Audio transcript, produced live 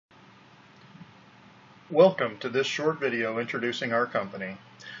Welcome to this short video introducing our company.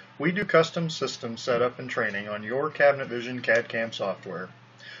 We do custom system setup and training on your Cabinetvision CAD/CAM software.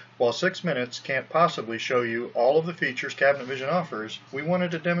 While 6 minutes can't possibly show you all of the features Cabinetvision offers, we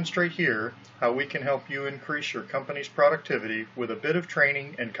wanted to demonstrate here how we can help you increase your company's productivity with a bit of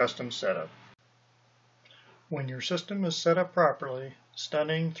training and custom setup. When your system is set up properly,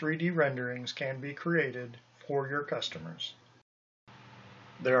 stunning 3D renderings can be created for your customers.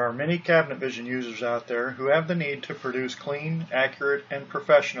 There are many Cabinetvision users out there who have the need to produce clean, accurate, and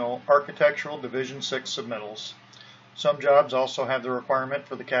professional architectural Division 6 submittals. Some jobs also have the requirement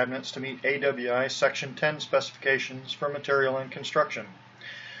for the cabinets to meet AWI Section 10 specifications for material and construction.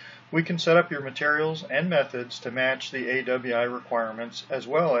 We can set up your materials and methods to match the AWI requirements, as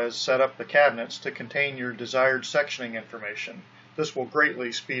well as set up the cabinets to contain your desired sectioning information. This will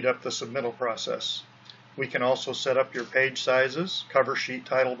greatly speed up the submittal process. We can also set up your page sizes, cover sheet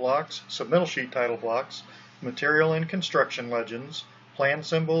title blocks, submittal sheet title blocks, material and construction legends, plan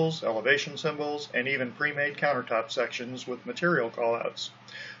symbols, elevation symbols, and even pre-made countertop sections with material callouts.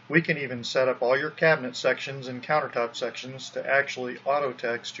 We can even set up all your cabinet sections and countertop sections to actually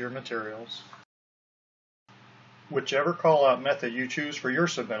auto-text your materials. Whichever callout method you choose for your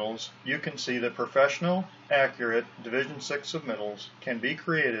submittals, you can see that professional, accurate Division 6 submittals can be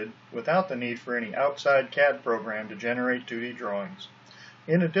created without the need for any outside CAD program to generate 2D drawings.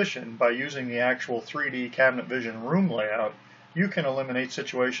 In addition, by using the actual 3D Cabinetvision room layout, you can eliminate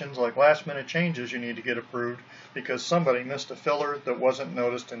situations like last-minute changes you need to get approved because somebody missed a filler that wasn't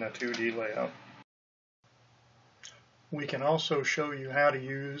noticed in a 2D layout. We can also show you how to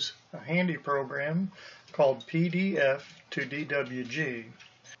use a handy program called PDF to DWG.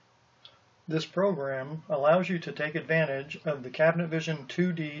 This program allows you to take advantage of the Cabinetvision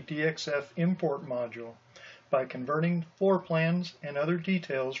 2D DXF import module by converting floor plans and other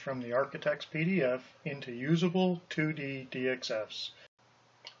details from the architect's PDF into usable 2D DXFs.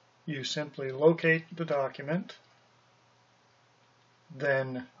 You simply locate the document,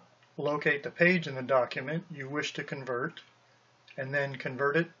 then locate the page in the document you wish to convert, and then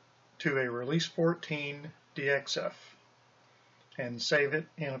convert it to a Release 14 DXF and save it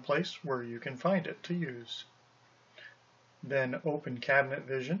in a place where you can find it to use. Then open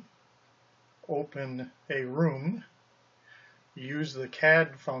Cabinetvision, open a room, use the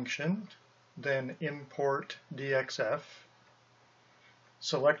CAD function, then import DXF,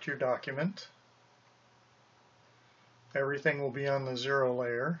 select your document. Everything will be on the 0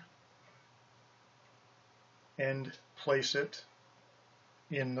 layer, and place it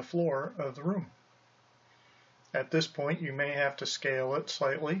in the floor of the room. At this point, you may have to scale it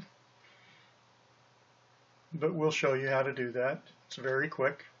slightly, but we'll show you how to do that. It's very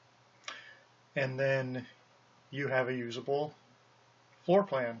quick. And then you have a usable floor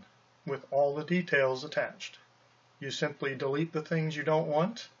plan with all the details attached. You simply delete the things you don't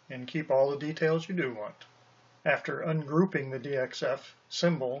want and keep all the details you do want. After ungrouping the DXF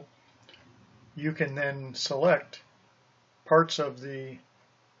symbol, you can then select parts of the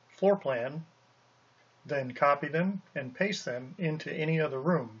floor plan, then copy them and paste them into any other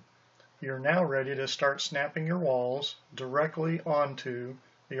room. You're now ready to start snapping your walls directly onto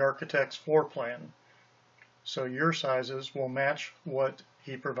the architect's floor plan, so your sizes will match what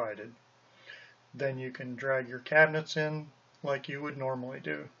he provided. Then you can drag your cabinets in like you would normally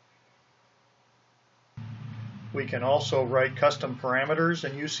do. We can also write custom parameters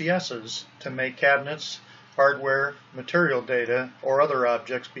and UCSs to make cabinets, hardware, material data, or other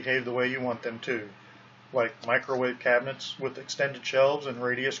objects behave the way you want them to, like microwave cabinets with extended shelves and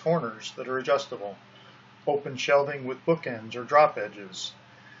radius corners that are adjustable, open shelving with bookends or drop edges,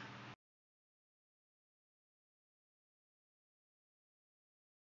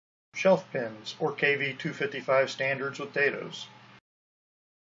 shelf pins or KV 255 standards with dados.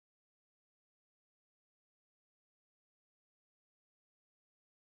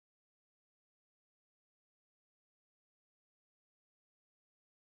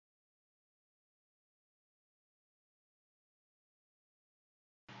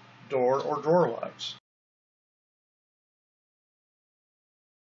 Door or drawer locks.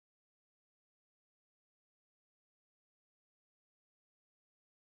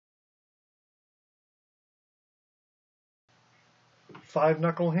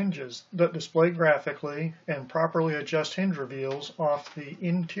 Five-knuckle hinges that display graphically and properly adjust hinge reveals off the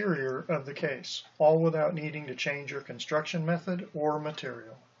interior of the case, all without needing to change your construction method or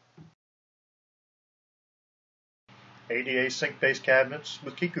material. ADA sink-based cabinets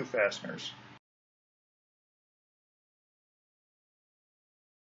with Kiku fasteners.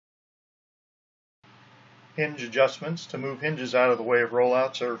 Hinge adjustments to move hinges out of the way of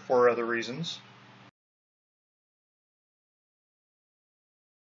rollouts or for other reasons.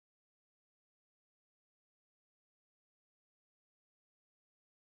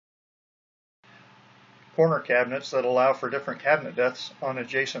 corner cabinets that allow for different cabinet depths on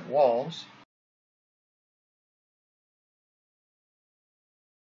adjacent walls,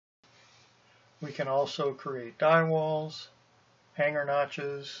 we can also create die walls, hanger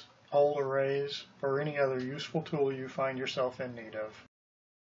notches, hole arrays, or any other useful tool you find yourself in need of.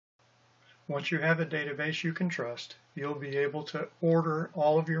 Once you have a database you can trust, you'll be able to order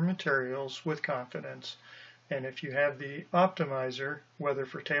all of your materials with confidence. And if you have the optimizer, whether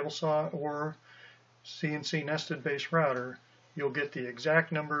for table saw or CNC nested base router, you'll get the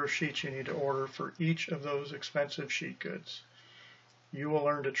exact number of sheets you need to order for each of those expensive sheet goods. You will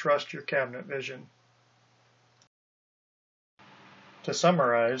learn to trust your Cabinetvision. To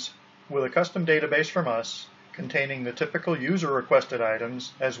summarize, with a custom database from us, containing the typical user-requested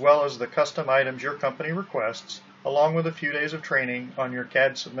items as well as the custom items your company requests, along with a few days of training on your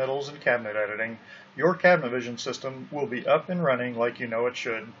CAD submittals and cabinet editing, your Cabinetvision system will be up and running like you know it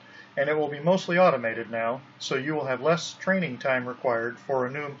should, and it will be mostly automated now, so you will have less training time required for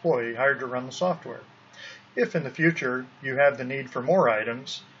a new employee hired to run the software. If in the future you have the need for more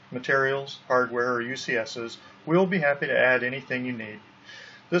items, materials, hardware, or UCSs, we'll be happy to add anything you need.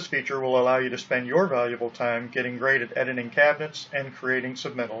 This feature will allow you to spend your valuable time getting great at editing cabinets and creating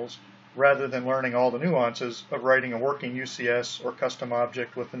submittals, rather than learning all the nuances of writing a working UCS or custom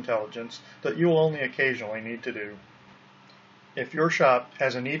object with intelligence that you will only occasionally need to do. If your shop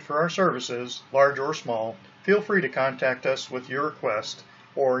has a need for our services, large or small, feel free to contact us with your request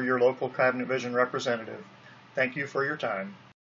or your local Cabinetvision representative. Thank you for your time.